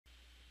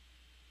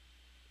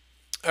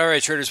All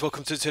right, traders,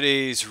 welcome to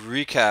today's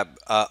recap.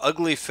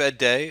 Ugly Fed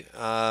day.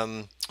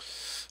 I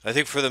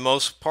think for the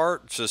most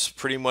part, just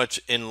pretty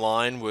much in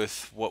line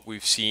with what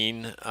we've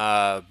seen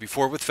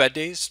before with Fed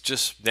days,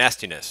 just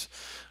nastiness.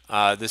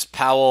 This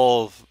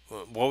Powell,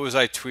 what was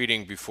I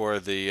tweeting before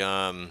the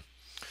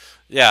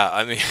yeah,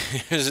 I mean,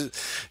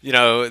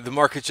 the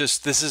market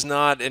just, this is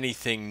not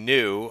anything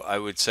new. I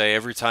would say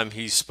every time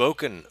he's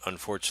spoken,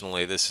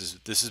 unfortunately, this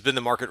has been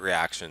the market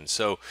reaction.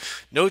 So,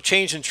 no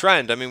change in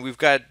trend. I mean, we've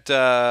got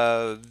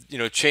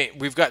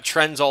we've got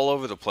trends all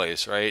over the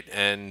place, right?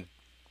 And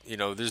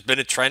there's been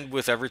a trend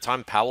with every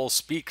time Powell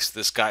speaks.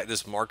 This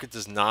market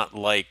does not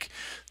like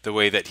the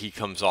way that he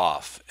comes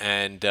off,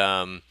 and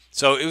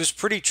so it was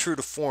pretty true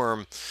to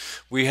form.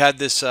 We had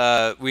this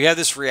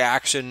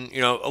reaction.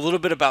 A little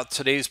bit about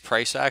today's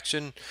price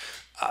action.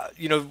 Uh,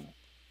 you know,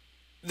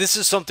 this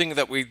is something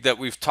that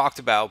we've talked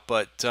about,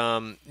 but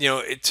to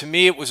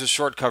me, it was a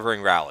short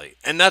covering rally,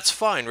 and that's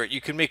fine, right?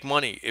 You can make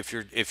money if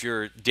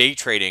you're day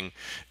trading,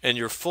 and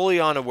you're fully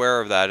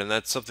unaware of that, and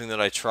that's something that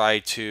I try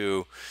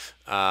to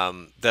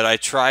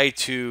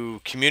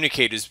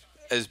communicate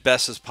as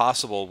best as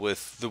possible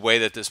with the way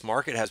that this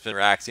market has been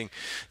reacting.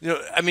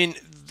 I mean,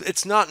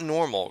 it's not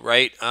normal,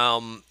 right?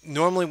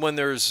 Normally, when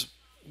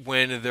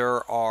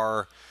there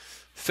are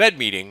Fed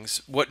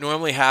meetings, what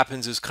normally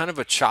happens is kind of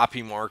a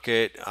choppy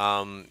market,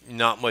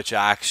 not much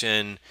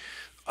action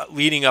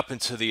leading up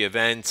into the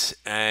event,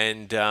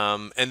 and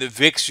the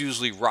VIX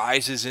usually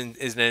rises in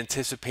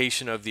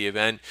anticipation of the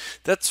event.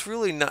 That's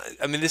really not.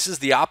 I mean, this is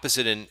the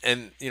opposite,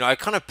 and I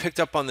kind of picked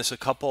up on this a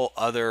couple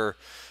other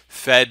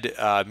Fed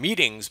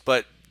meetings,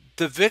 but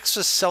the VIX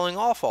is selling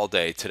off all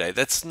day today.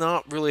 That's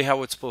not really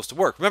how it's supposed to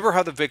work. Remember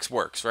how the VIX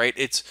works, right?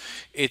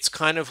 It's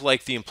kind of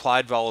like the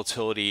implied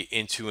volatility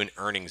into an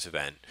earnings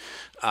event.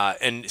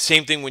 And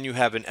same thing when you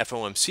have an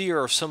FOMC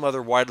or some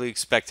other widely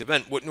expected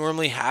event. What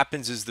normally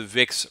happens is the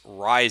VIX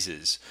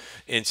rises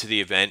into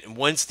the event. And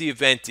once the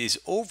event is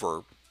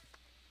over,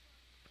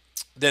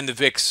 then the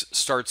VIX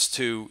starts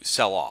to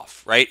sell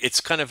off, right? It's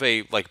kind of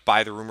a like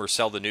buy the rumor,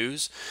 sell the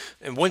news.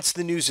 And once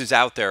the news is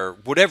out there,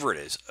 whatever it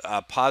is,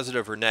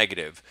 positive or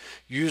negative,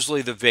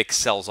 usually the VIX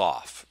sells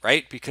off,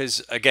 right?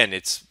 Because again,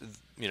 it's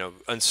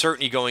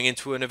uncertainty going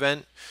into an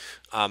event.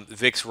 The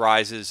VIX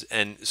rises,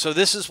 and so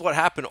this is what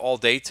happened all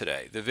day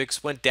today. The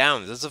VIX went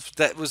down.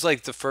 That was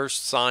like the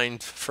first sign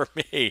for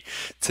me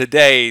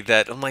today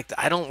that I'm like,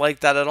 I don't like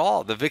that at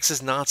all. The VIX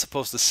is not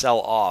supposed to sell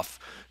off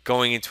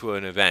going into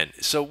an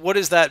event. So what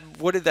is that?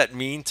 What did that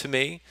mean to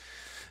me?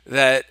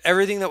 That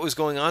everything that was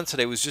going on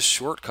today was just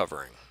short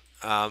covering.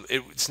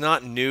 It's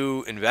not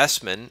new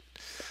investment.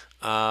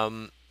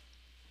 Um,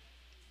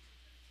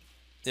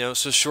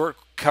 so short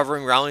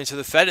covering rallying to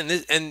the Fed,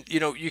 and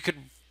you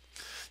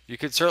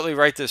could certainly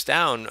write this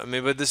down. I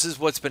mean, but this is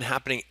what's been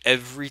happening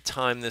every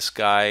time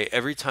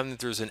that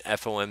there's an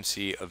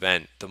FOMC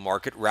event, the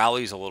market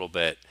rallies a little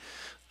bit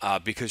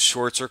because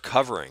shorts are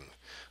covering.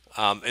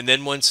 And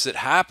then once it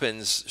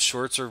happens,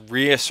 shorts are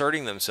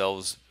reasserting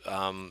themselves,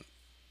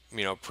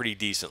 pretty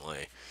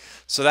decently.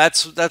 So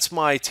that's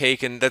my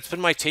take, and that's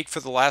been my take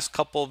for the last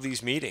couple of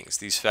these meetings,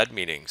 these Fed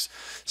meetings.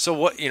 So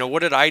what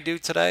did I do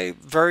today?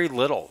 Very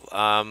little.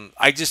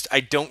 I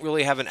don't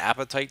really have an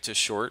appetite to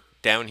short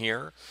down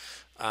here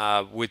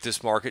with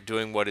this market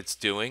doing what it's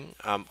doing.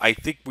 I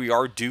think we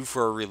are due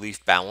for a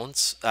relief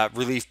bounce,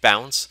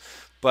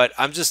 but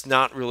I'm just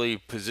not really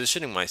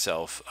positioning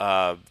myself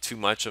too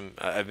much.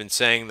 I've been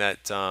saying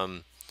that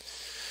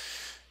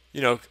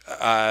you know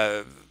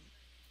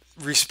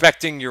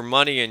respecting your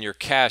money and your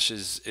cash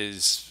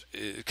is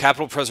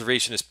capital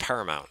preservation is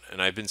paramount,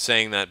 and I've been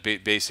saying that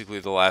basically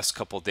the last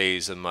couple of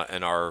days in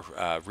our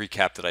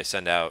recap that I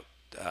send out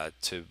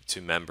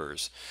to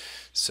members.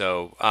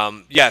 So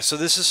yeah, so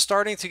this is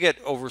starting to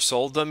get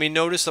oversold. I mean,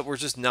 notice that we're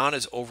just not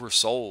as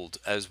oversold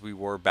as we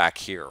were back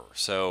here.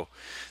 So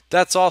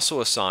that's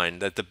also a sign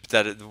that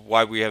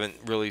why we haven't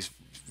really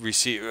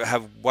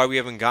why we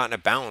haven't gotten a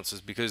bounce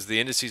is because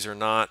the indices are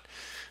not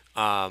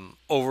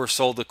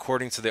oversold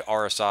according to the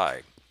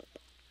RSI.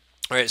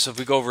 All right, so if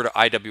we go over to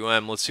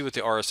IWM, let's see what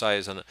the RSI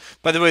is on it.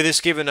 By the way, this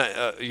gave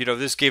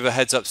this gave a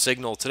heads up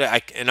signal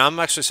today, and I'm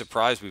actually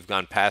surprised we've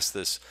gone past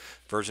this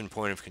version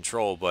point of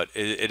control, but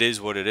it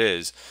is what it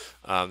is.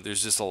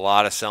 There's just a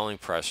lot of selling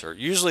pressure.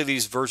 Usually,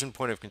 these version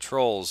point of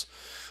controls,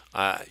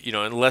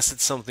 unless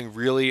it's something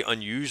really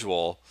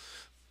unusual,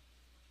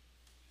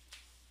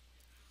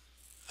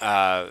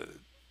 uh,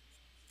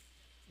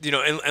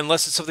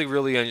 unless it's something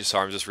really unusual.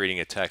 Sorry, I'm just reading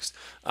a text.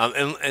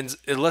 And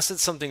unless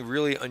it's something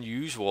really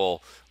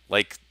unusual,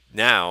 like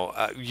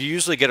now, you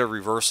usually get a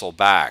reversal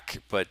back,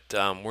 but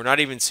we're not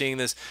even seeing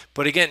this.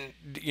 But again,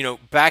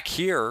 back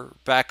here,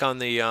 back on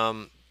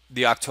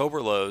the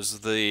October lows,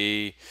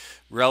 the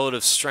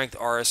relative strength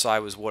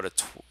RSI was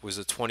was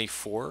a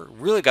 24.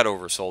 Really got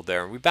oversold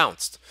there, and we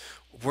bounced.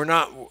 We're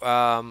not.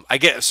 I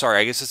guess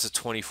it's a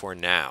 24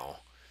 now.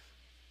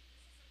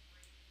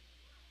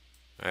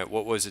 All right,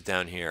 what was it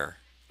down here?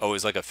 Oh, it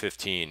was like a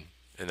 15,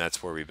 and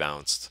that's where we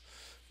bounced.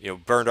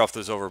 Burned off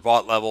those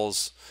overbought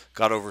levels,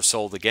 got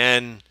oversold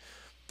again,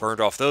 burned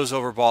off those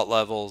overbought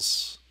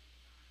levels,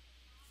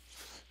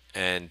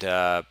 and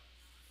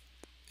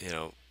you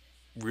know,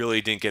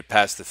 really didn't get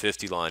past the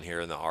 50 line here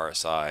in the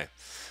RSI.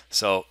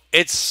 So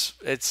it's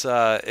it's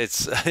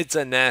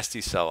a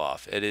nasty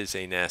sell-off. It is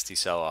a nasty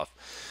sell-off.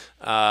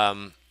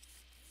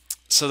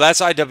 So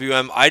that's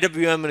IWM.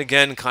 IWM, and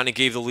again, kind of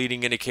gave the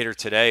leading indicator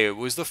today. It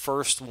was the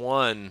first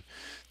one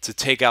to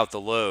take out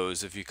the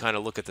lows. If you kind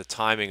of look at the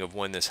timing of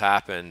when this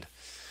happened,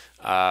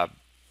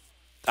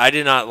 I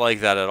did not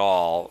like that at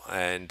all.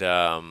 And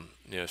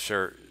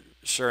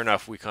sure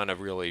enough, we kind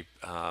of really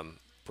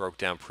broke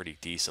down pretty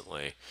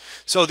decently.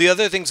 So the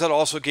other things that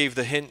also gave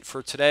the hint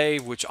for today,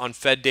 which on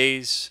Fed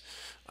days,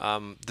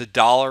 the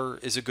dollar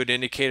is a good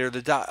indicator.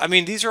 I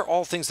mean, these are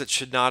all things that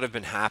should not have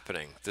been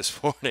happening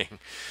this morning.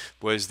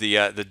 Was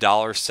the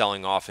dollar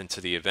selling off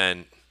into the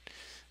event?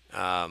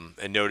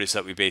 And notice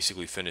that we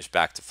basically finished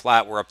back to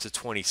flat. We're up to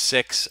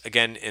 26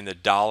 again in the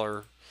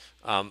dollar.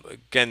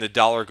 Again, the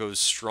dollar goes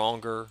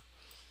stronger.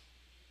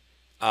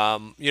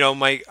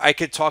 I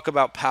could talk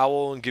about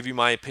Powell and give you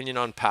my opinion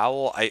on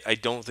Powell. I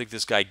don't think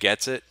this guy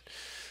gets it,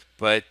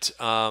 but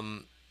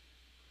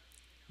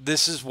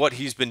this is what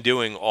he's been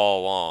doing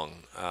all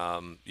along.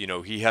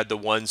 He had the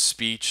one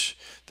speech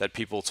that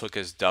people took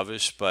as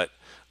dovish, but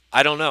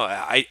I don't know.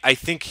 I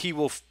think he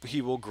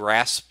will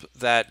grasp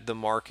that the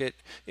market,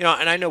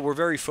 and I know we're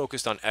very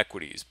focused on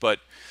equities, but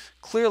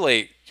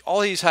clearly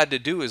all he's had to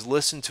do is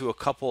listen to a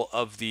couple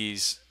of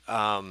these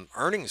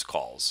earnings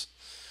calls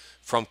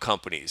from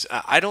companies.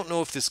 I don't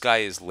know if this guy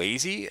is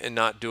lazy and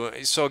not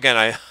doing. So again,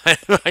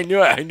 I knew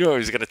I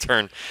was going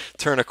to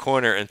turn a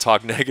corner and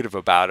talk negative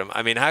about him.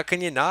 I mean, how can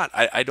you not?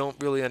 I don't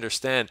really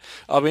understand.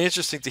 It'll be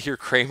interesting to hear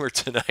Kramer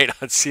tonight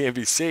on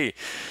CNBC.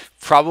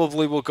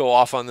 Probably will go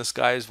off on this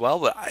guy as well,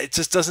 but it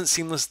just doesn't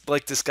seem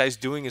like this guy's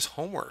doing his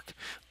homework.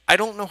 I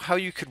don't know how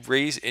you could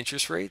raise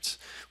interest rates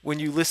when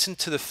you listen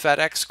to the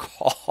FedEx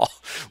call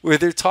where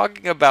they're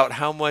talking about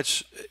how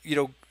much,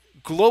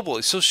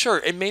 globally. So sure,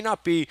 it may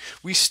not be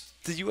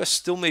the U.S.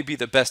 still may be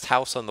the best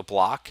house on the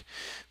block,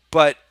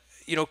 but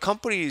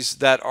companies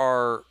that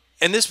are,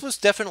 and this was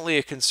definitely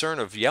a concern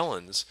of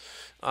Yellen's,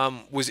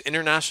 was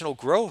international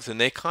growth,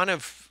 and they kind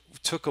of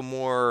took a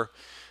more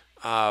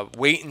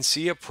wait and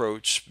see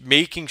approach,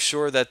 making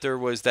sure that there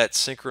was that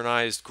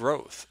synchronized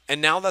growth.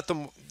 And now that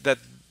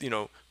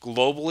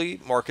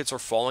globally markets are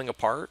falling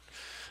apart,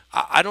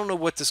 I don't know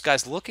what this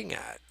guy's looking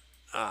at.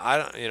 I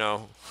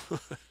don't.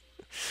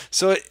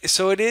 So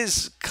it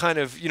is kind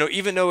of,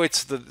 even though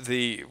it's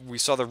we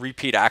saw the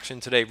repeat action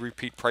today,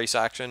 repeat price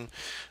action,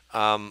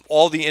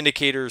 all the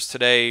indicators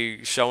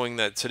today showing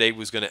that today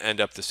was going to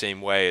end up the same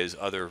way as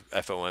other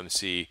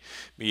FOMC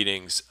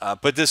meetings.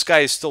 But this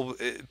guy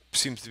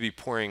seems to be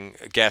pouring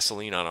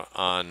gasoline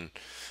on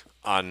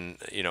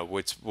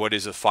what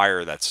is a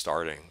fire that's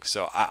starting.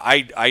 So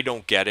I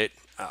don't get it.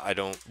 I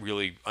don't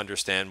really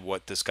understand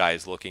what this guy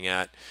is looking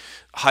at.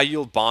 High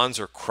yield bonds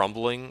are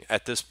crumbling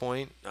at this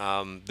point.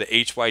 The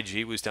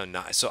HYG was down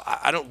 9. So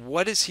I don't.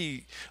 What is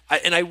he?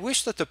 And I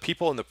wish that the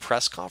people in the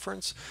press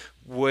conference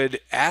would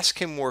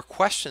ask him more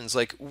questions.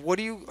 Like,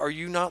 are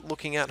you not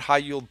looking at high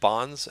yield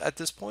bonds at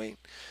this point?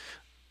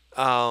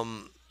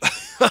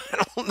 I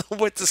don't know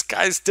what this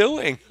guy's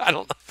doing. I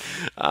don't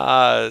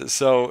know.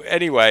 So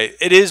anyway,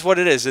 it is what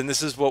it is, and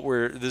this is what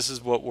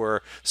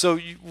we're. So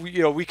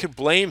we could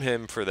blame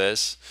him for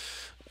this,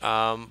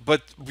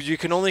 but you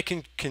can only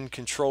can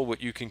control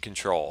what you can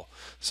control.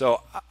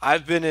 So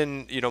I've been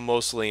in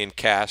mostly in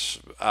cash,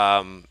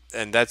 and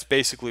that's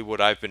basically what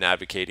I've been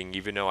advocating,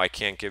 even though I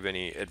can't give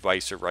any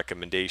advice or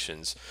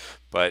recommendations.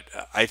 But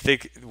I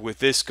think with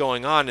this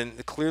going on,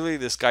 and clearly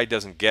this guy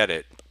doesn't get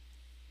it.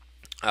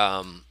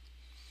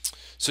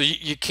 So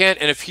you can't,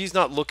 and if he's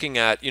not looking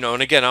at,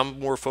 and again, I'm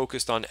more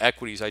focused on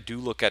equities. I do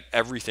look at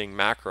everything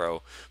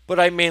macro, but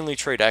I mainly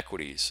trade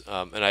equities,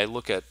 and I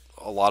look at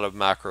a lot of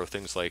macro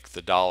things like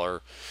the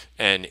dollar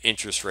and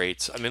interest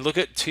rates. I mean, look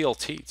at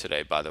TLT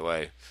today, by the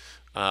way,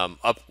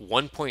 up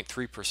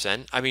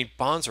 1.3%. I mean,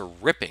 bonds are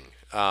ripping.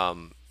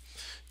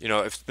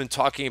 I've been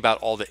talking about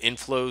all the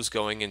inflows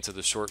going into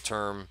the short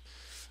term.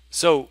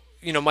 So,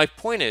 my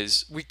point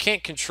is we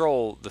can't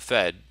control the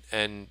Fed,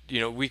 and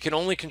we can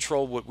only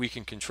control what we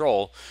can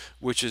control,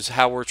 which is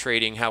how we're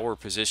trading, how we're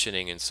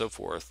positioning, and so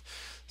forth.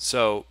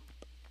 So,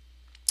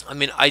 I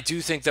mean, I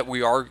do think that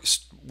we are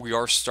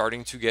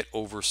starting to get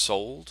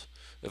oversold.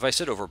 If I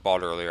said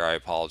overbought earlier, I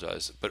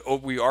apologize,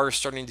 but we are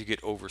starting to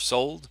get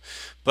oversold.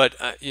 But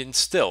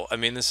still, I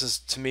mean, this is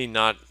to me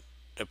not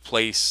a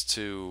place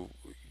to,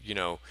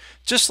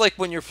 just like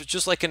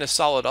in a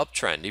solid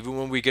uptrend, even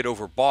when we get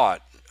overbought.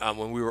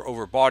 When we were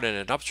overbought in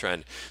an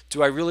uptrend,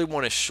 do I really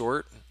want to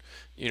short,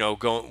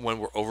 when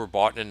we're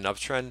overbought in an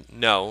uptrend?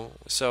 No.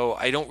 So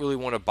I don't really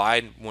want to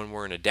buy when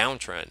we're in a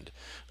downtrend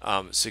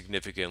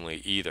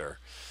significantly either.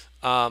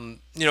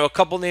 A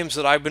couple names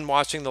that I've been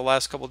watching the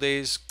last couple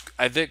days,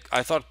 I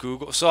thought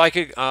Google. So I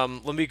could,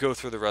 let me go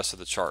through the rest of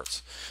the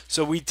charts.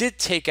 So we did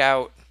take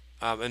out,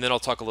 and then I'll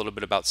talk a little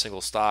bit about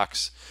single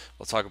stocks.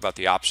 I'll talk about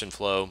the option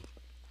flow.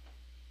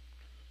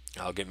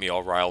 I'll get me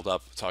all riled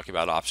up talking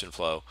about option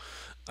flow.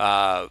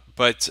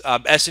 But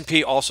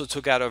S&P also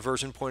took out a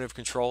version point of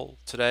control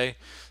today.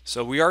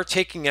 So we are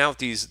taking out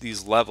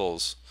these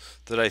levels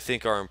that I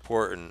think are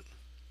important.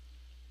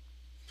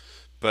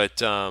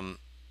 But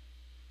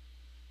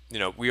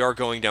we are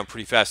going down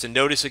pretty fast. And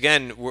notice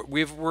again,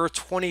 we're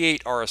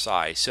 28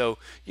 RSI. So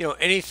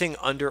anything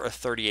under a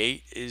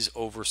 38 is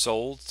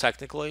oversold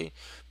technically,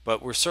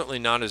 but we're certainly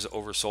not as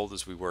oversold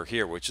as we were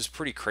here, which is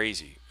pretty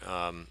crazy.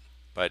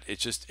 But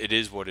it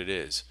is what it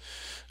is.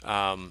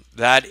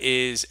 That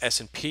is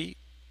S&P.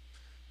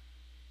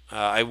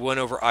 I went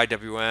over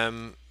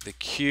IWM. The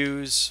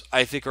Qs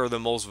I think are the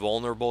most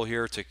vulnerable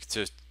here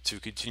to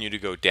continue to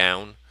go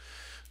down.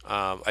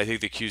 I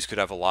think the Qs could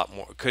have a lot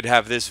more. Could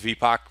have this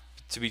VPOC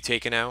to be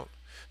taken out.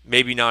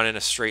 Maybe not in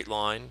a straight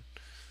line.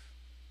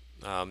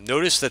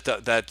 Notice that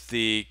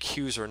the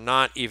Qs are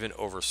not even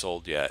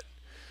oversold yet.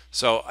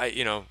 So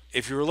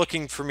if you were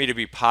looking for me to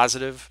be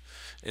positive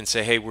and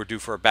say, hey, we're due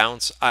for a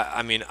bounce,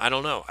 I mean, I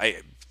don't know.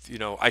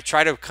 I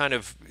try to kind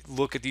of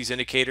look at these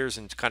indicators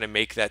and kind of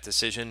make that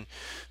decision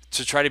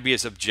to try to be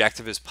as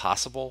objective as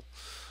possible.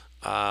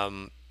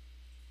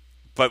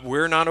 But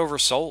we're not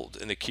oversold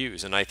in the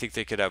Qs, and I think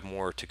they could have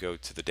more to go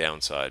to the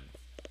downside.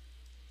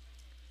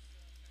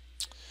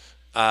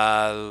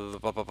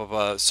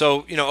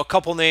 So a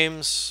couple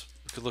names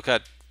we could look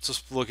at.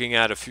 Just looking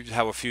at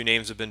how a few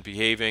names have been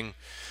behaving.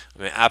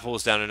 I mean, Apple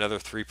was down another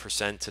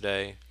 3%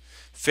 today.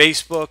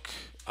 Facebook.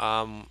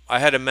 I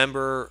had a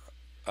member,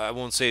 I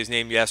won't say his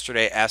name,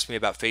 yesterday, asked me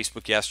about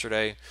Facebook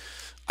yesterday.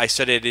 I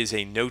said it is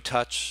a no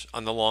touch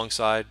on the long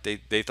side.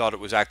 They thought it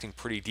was acting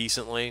pretty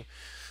decently.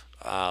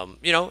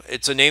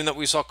 It's a name that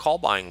we saw call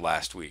buying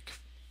last week,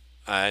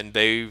 and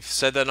they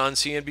said that on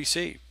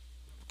CNBC.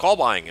 Call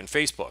buying in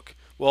Facebook.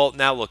 Well,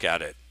 now look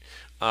at it.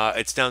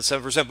 It's down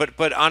 7%.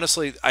 But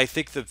honestly, I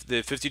think the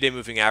 50-day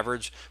moving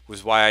average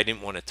was why I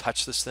didn't want to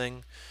touch this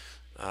thing.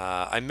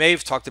 I may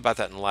have talked about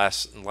that in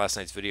last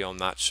night's video. I'm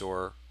not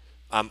sure.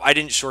 I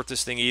didn't short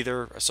this thing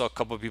either. I saw a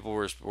couple of people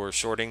were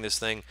shorting this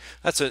thing.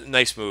 That's a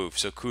nice move.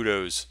 So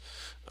kudos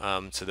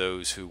to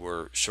those who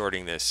were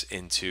shorting this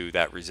into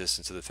that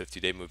resistance of the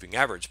 50-day moving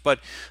average. But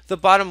the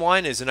bottom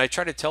line is, and I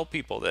try to tell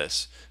people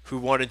this, who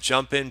want to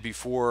jump in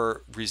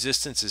before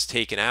resistance is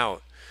taken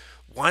out,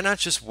 why not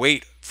just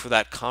wait for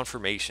that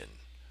confirmation?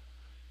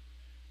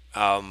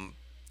 There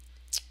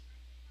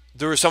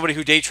was somebody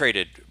who day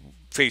traded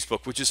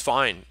Facebook, which is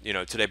fine,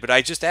 today. But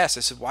I just asked,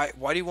 I said, why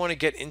do you want to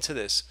get into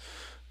this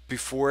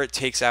before it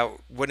takes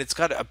out, when it's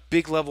got a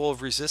big level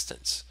of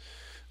resistance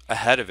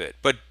ahead of it?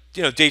 But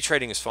day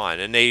trading is fine,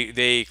 and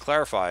they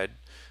clarified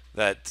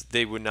that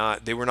they were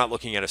not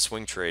looking at a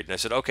swing trade, and I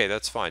said, okay,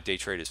 that's fine, day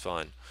trade is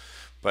fine.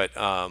 But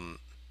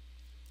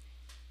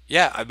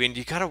yeah, I mean,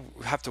 you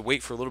have to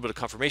wait for a little bit of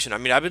confirmation. I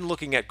mean, I've been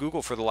looking at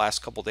Google for the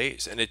last couple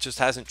days, and it just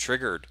hasn't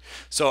triggered.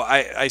 So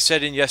I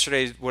said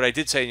what I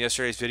did say in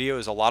yesterday's video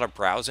is a lot of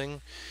browsing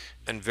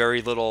and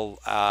very little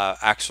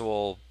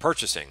actual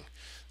purchasing.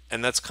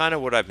 And that's kind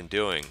of what I've been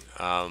doing.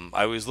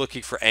 I was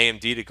looking for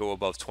AMD to go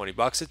above 20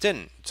 bucks. It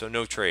didn't, so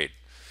no trade.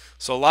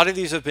 So a lot of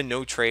these have been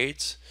no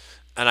trades,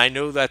 and I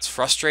know that's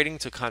frustrating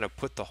to kind of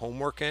put the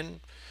homework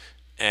in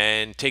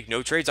and take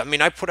no trades. I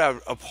mean, I put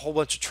out a whole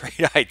bunch of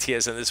trade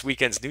ideas in this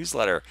weekend's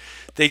newsletter.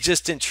 They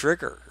just didn't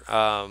trigger.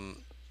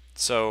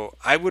 So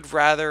I would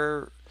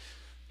rather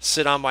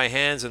sit on my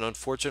hands and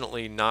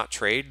unfortunately not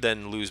trade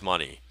than lose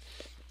money.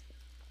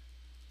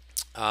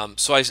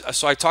 So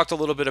I talked a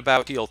little bit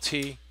about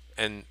PLT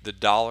and the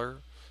dollar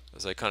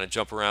as I kind of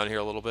jump around here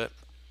a little bit.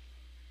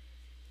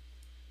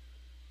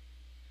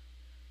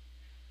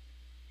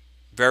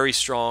 Very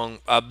strong.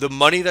 The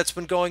money that's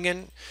been going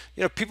in,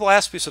 people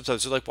ask me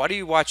sometimes, they're like, why do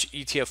you watch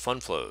ETF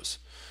fund flows?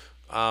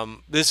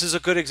 This is a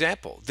good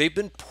example. They've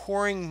been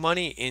pouring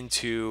money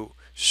into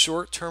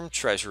short-term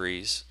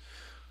treasuries.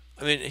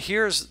 I mean,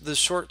 here's the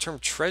short-term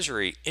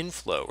treasury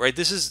inflow, right?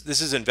 This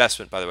is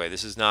investment, by the way.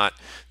 This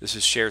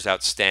is shares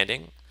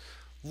outstanding.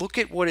 Look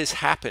at what has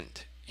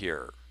happened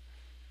here.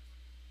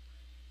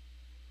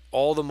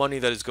 All the money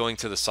that is going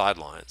to the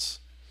sidelines.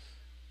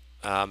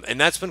 And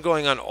that's been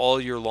going on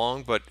all year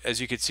long, but as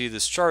you can see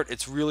this chart,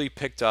 it's really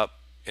picked up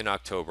in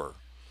October.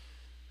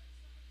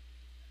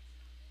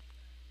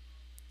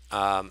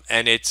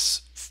 And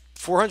it's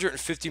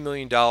 $450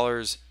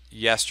 million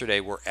yesterday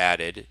were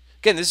added.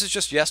 Again, this is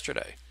just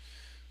yesterday.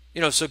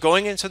 So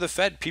going into the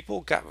Fed,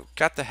 people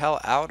got the hell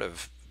out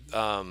of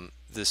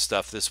this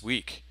stuff this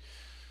week.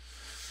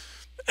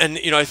 And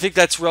I think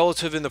that's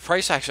relative in the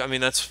price action. I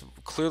mean, that's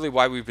clearly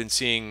why we've been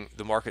seeing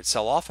the market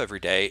sell off every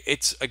day.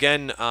 It's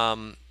again,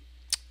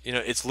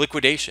 it's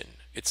liquidation.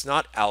 It's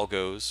not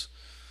algos.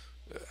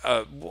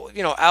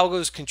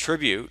 Algos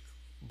contribute,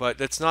 but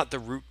that's not the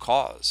root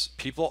cause.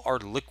 People are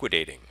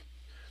liquidating.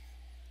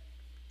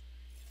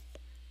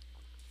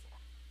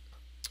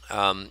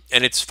 And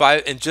it's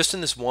five, and just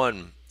in this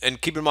one, and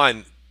keep in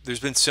mind,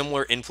 there's been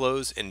similar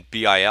inflows in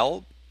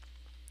BIL.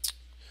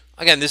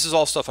 Again, this is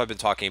all stuff I've been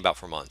talking about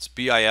for months.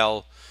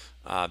 BIL,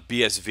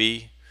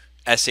 BSV,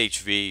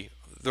 SHV,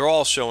 they're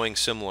all showing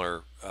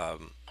similar.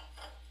 And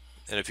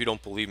if you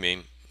don't believe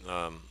me,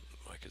 I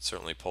could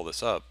certainly pull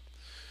this up,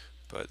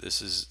 but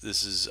this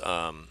is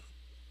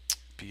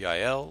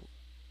BIL,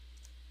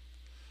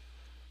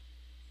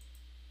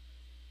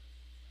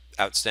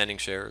 outstanding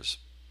shares.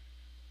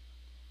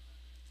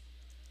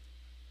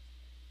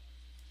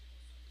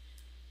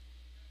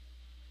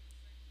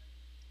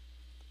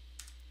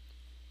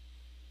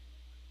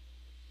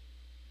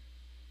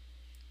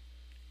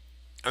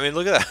 I mean,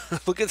 look at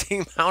that. Look at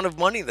the amount of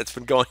money that's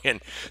been going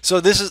in. So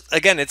this is,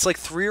 again, it's like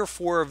 3 or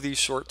 4 of these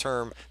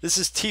short-term. This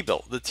is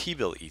T-bill, the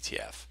T-bill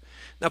ETF.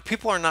 Now,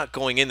 people are not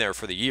going in there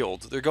for the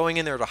yield. They're going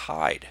in there to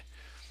hide.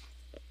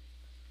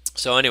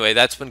 So anyway,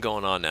 that's been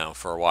going on now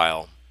for a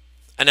while.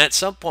 And at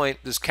some point,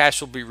 this cash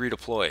will be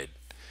redeployed.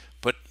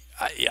 But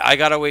I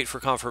got to wait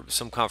for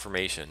some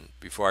confirmation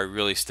before I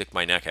really stick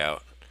my neck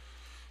out.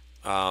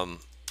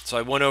 So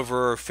I went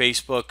over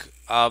Facebook.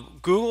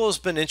 Google has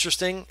been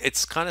interesting.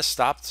 It's kind of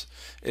stopped.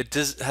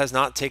 Has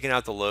not taken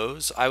out the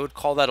lows. I would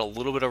call that a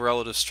little bit of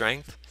relative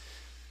strength.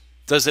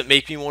 Does it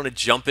make me want to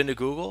jump into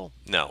Google?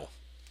 No.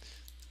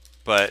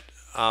 But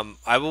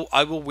I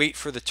will wait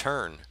for the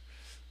turn.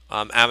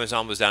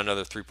 Amazon was down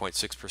another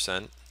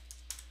 3.6%.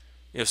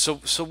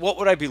 So what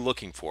would I be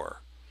looking for?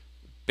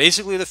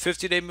 Basically the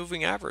 50-day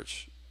moving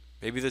average.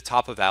 Maybe the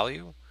top of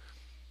value.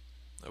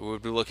 I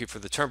would be looking for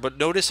the turn. But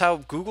notice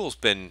how Google's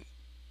been,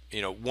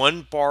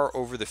 1 bar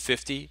over the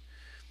 50,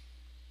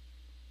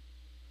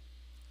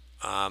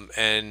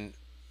 and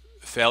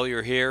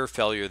failure here,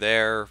 failure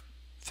there,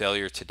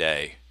 failure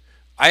today.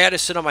 I had to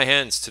sit on my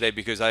hands today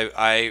because I'll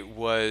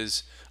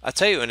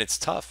tell you, and it's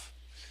tough.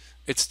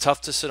 It's tough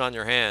to sit on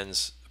your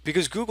hands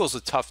because Google's a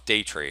tough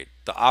day trade.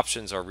 The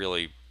options are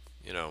really,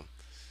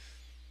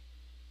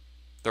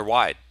 they're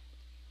wide.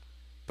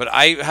 But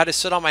I had to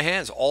sit on my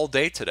hands all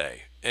day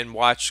today and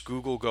watch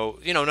Google go,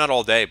 not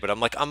all day, but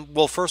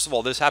well, first of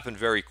all, this happened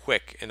very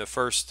quick in the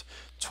first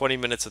 20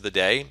 minutes of the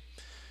day.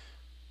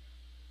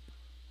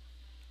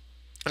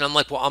 And I'm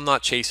like, well, I'm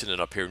not chasing it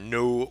up here.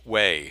 No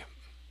way.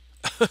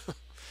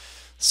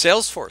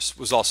 Salesforce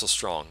was also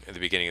strong at the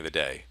beginning of the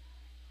day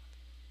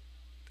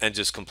and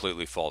just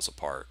completely falls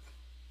apart.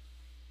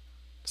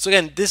 So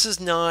again, this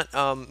is not,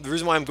 the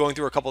reason why I'm going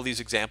through a couple of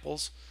these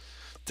examples,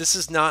 this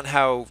is not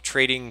how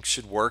trading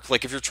should work.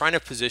 Like if you're trying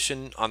to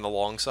position on the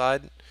long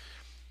side,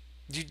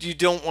 you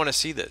don't want to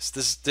see this.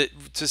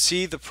 To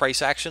see the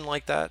price action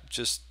like that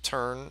just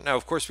turn. Now,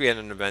 of course, we had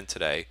an event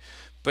today,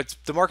 but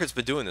the market's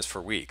been doing this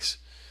for weeks.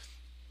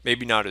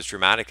 Maybe not as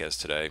dramatic as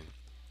today.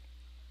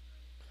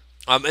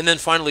 And then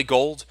finally,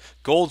 gold.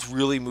 Gold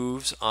really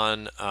moves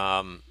on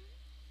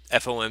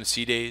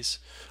FOMC days.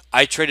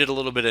 I traded a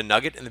little bit of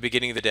nugget in the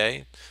beginning of the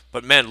day,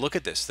 but man, look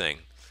at this thing.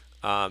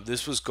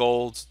 This was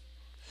gold.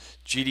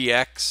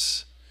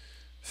 GDX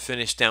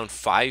finished down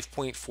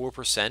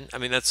 5.4%. I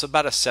mean, that's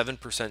about a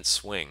 7%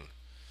 swing.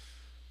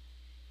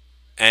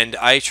 And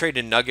I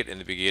traded nugget in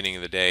the beginning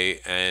of the day,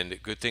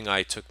 and good thing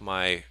I took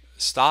my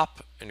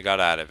stop and got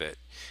out of it.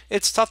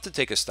 It's tough to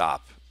take a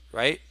stop,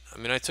 right? I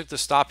mean, I took the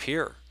stop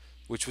here,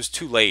 which was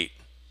too late.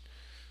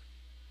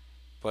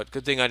 But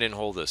good thing I didn't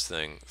hold this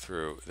thing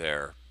through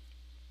there.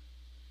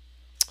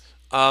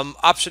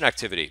 Option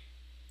activity.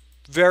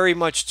 Very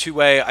much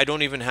two-way. I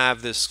don't even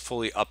have this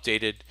fully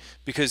updated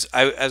because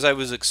as I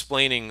was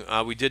explaining,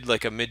 we did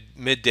like a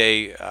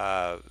midday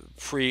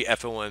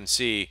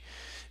pre-FOMC,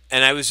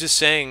 and I was just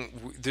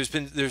saying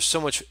there's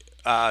so much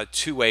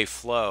two-way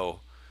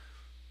flow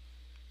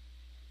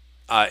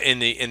in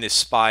the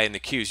SPY and the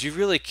Qs. You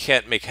really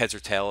can't make heads or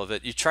tail of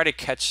it. You try to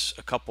catch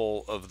a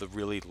couple of the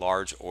really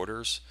large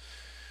orders,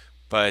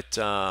 but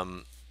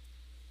there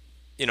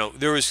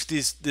was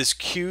this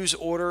Qs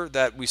order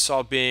that we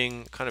saw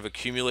being kind of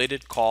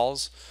accumulated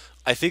calls.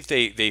 I think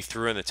they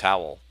threw in the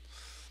towel.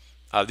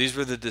 These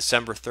were the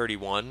December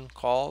 31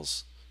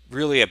 calls.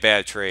 Really a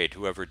bad trade,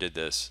 whoever did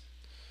this.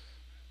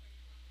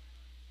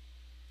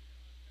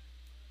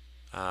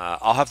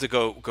 I'll have to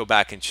go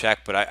back and check,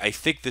 but I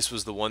think this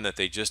was the one that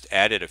they just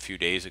added a few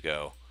days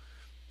ago.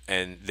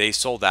 And they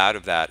sold out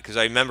of that because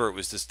I remember it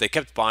was this. They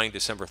kept buying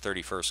December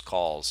 31st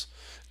calls,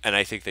 and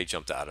I think they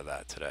jumped out of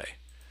that today.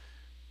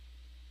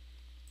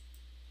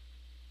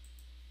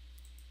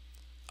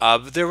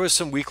 But there was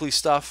some weekly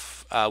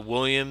stuff.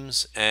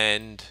 Williams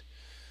and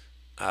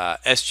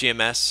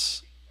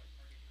SGMS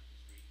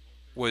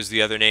was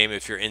the other name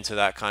if you're into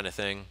that kind of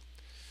thing.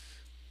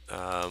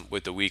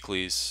 With the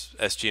weeklies,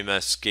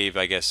 SGMS gave,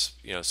 I guess,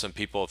 some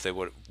people if they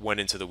went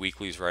into the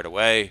weeklies right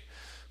away.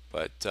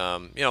 But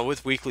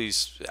with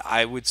weeklies,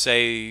 I would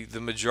say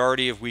the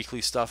majority of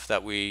weekly stuff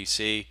that we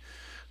see,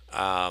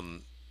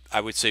 I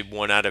would say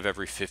 1 out of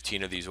every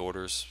 15 of these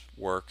orders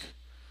work.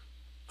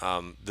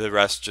 The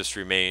rest just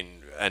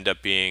end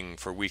up being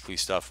for weekly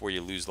stuff where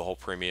you lose the whole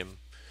premium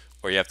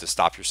or you have to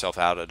stop yourself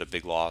out at a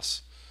big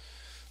loss.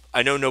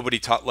 I know nobody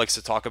likes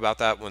to talk about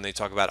that when they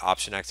talk about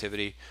option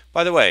activity.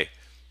 By the way,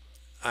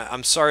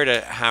 I'm sorry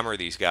to hammer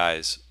these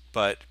guys,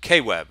 but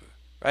KWeb,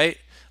 right?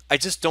 I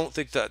just don't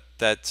think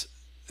that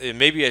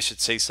maybe I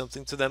should say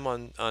something to them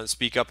on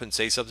speak up and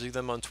say something to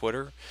them on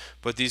Twitter.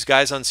 But these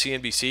guys on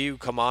CNBC who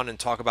come on and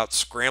talk about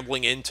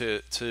scrambling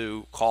into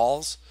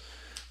calls,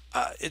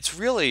 It's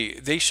really,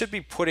 they should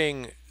be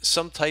putting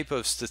some type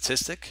of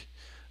statistic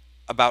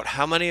about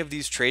how many of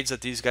these trades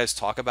that these guys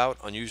talk about,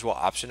 unusual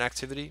option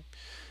activity,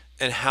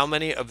 and how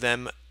many of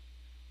them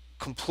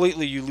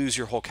completely you lose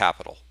your whole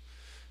capital.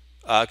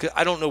 'Cause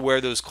I don't know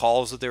where those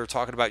calls that they were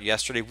talking about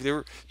yesterday, they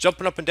were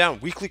jumping up and down,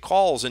 weekly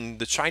calls in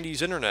the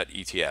Chinese internet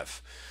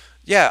ETF.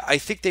 Yeah, I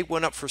think they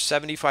went up for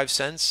 75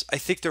 cents. I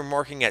think they're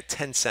marking at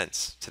 10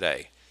 cents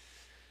today.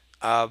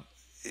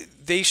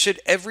 They should,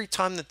 every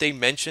time that they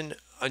mention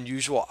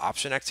unusual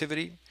option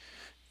activity,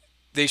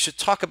 they should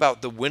talk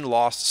about the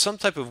win-loss, some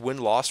type of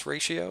win-loss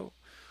ratio.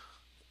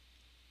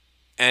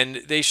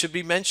 And they should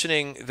be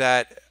mentioning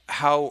that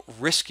how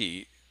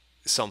risky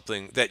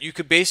something that you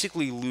could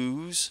basically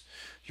lose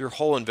your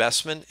whole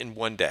investment in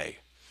one day.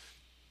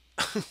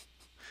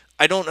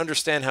 I don't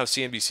understand how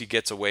CNBC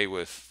gets away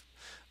with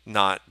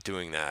not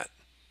doing that.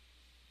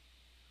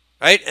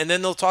 Right? And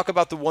then they'll talk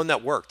about the one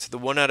that worked, the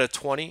one out of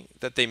 20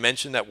 that they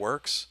mentioned that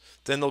works.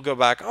 Then they'll go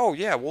back, oh,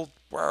 yeah, well,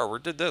 wow, we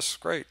did this.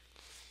 Great.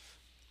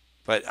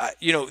 But,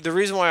 the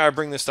reason why I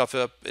bring this stuff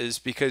up is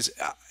because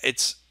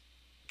it's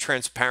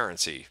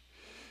transparency.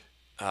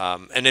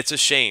 And it's a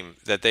shame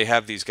that they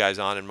have these guys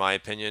on, in my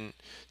opinion,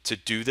 to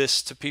do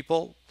this to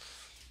people,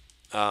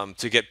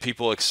 to get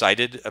people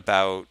excited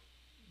about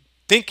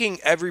thinking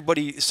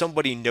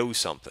somebody knows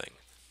something,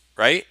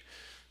 right?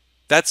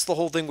 That's the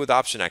whole thing with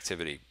option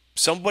activity.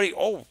 Somebody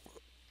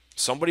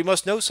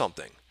must know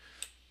something.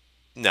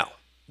 No,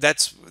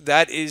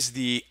 that is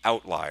the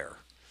outlier.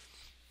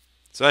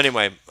 So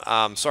anyway,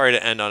 sorry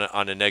to end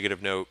on a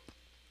negative note.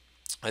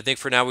 I think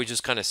for now we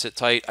just kind of sit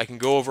tight. I can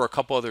go over a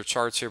couple other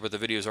charts here, but the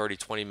video is already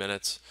 20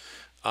 minutes.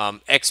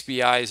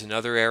 XBI is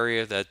another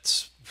area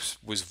that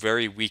was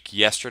very weak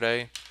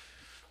yesterday.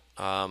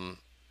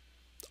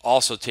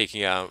 Also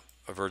taking out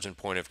a virgin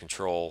point of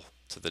control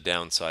to the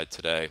downside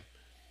today.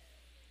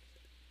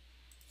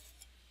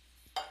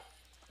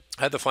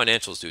 How'd the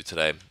financials do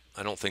today?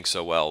 I don't think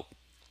so well.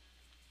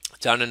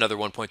 Down another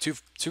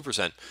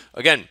 1.22%.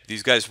 Again,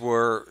 these guys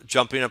were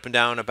jumping up and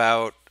down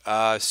about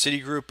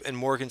Citigroup and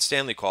Morgan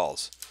Stanley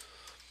calls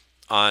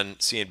on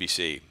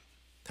CNBC.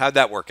 How'd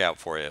that work out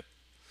for you?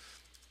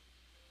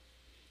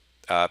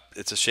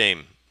 It's a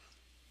shame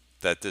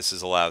that this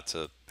is allowed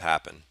to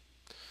happen.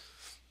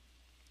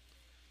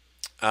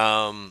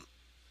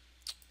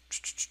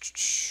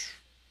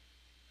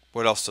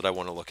 What else did I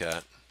want to look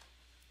at?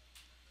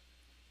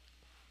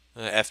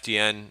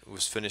 FDN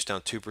was finished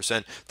down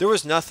 2%. There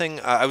was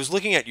nothing. I was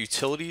looking at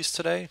utilities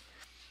today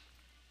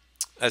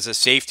as a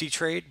safety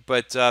trade,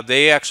 but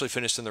they actually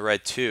finished in the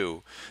red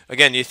too.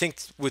 Again, you think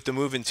with the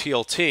move in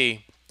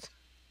TLT,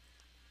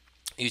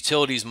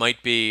 utilities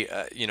might be,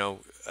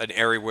 an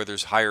area where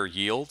there's higher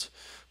yield,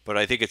 but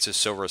I think it's a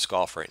so risk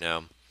off right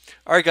now.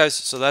 All right, guys,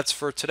 so that's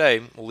for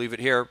today. We'll leave it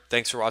here.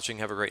 Thanks for watching.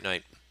 Have a great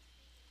night.